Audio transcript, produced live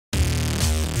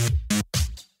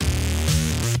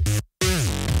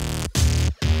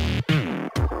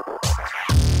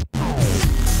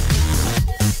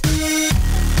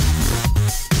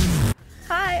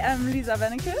Lisa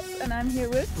Wennekes, and I'm here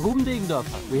with Ruben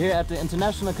Degendorfer. We're here at the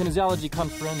International Kinesiology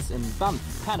Conference in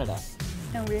Banff, Canada.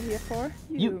 And we're here for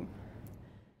you.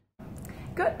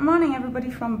 Good morning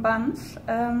everybody from Banff.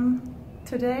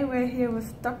 Today we're here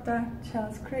with Dr.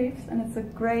 Charles Krebs, and it's a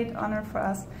great honor for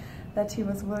us that he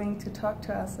was willing to talk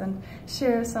to us and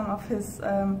share some of his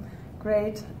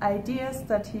great ideas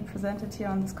that he presented here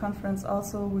on this conference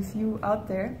also with you out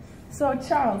there. So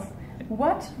Charles,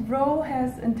 what role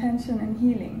has intention in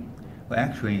healing? Well,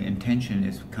 actually, intention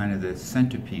is kind of the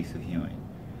centerpiece of healing,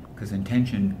 because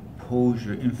intention pulls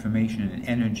your information and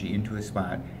energy into a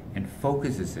spot and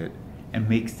focuses it and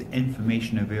makes the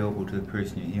information available to the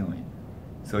person you're healing.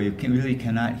 So you really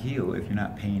cannot heal if you're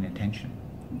not paying attention.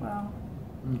 Wow,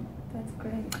 that's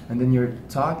great. And in your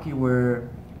talk, you were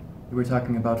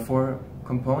talking about 4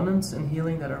 components in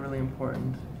healing that are really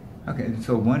important. Okay,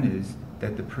 so one is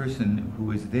that the person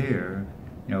who is there,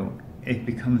 it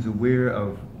becomes aware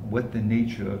of what the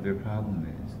nature of their problem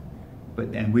is.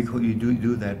 You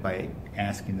do that by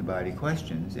asking the body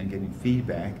questions and getting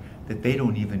feedback that they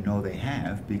don't even know they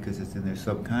have because it's in their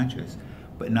subconscious,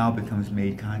 but now becomes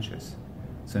made conscious.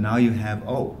 So now you have,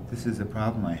 oh, this is a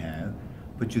problem I have,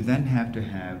 but you then have to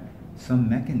have some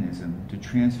mechanism to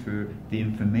transfer the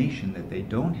information that they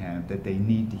don't have that they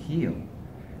need to heal.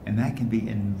 And that can be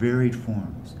in varied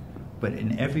forms. But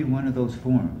in every one of those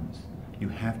forms, you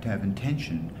have to have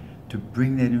intention to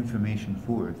bring that information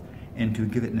forth and to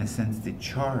give it, in a sense, the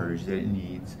charge that it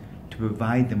needs to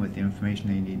provide them with the information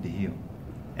they need to heal.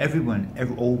 Everyone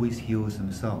always heals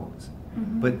themselves.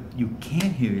 But you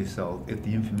can't heal yourself if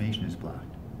the information is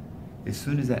blocked. As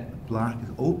soon as that block is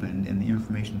opened and the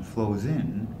information flows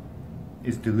in,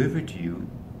 is delivered to you,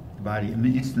 the body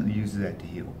instantly uses that to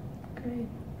heal. Great.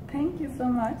 Thank you so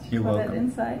much You're for welcome. that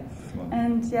insight.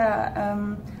 And yeah,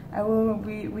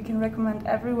 we can recommend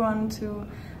everyone to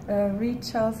read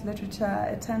Charles' literature,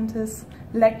 attend his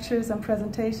lectures and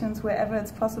presentations wherever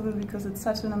it's possible, because it's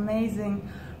such an amazing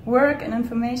work and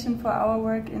information for our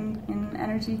work in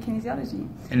energy kinesiology.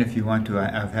 And if you want to, I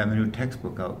have a new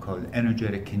textbook out called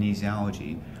Energetic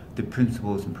Kinesiology, The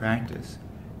Principles and Practice,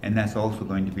 and that's also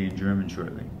going to be in German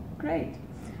shortly. Great.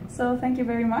 So thank you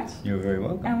very much. You're very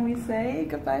welcome. And we say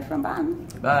goodbye from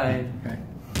Banff. Bye. Okay.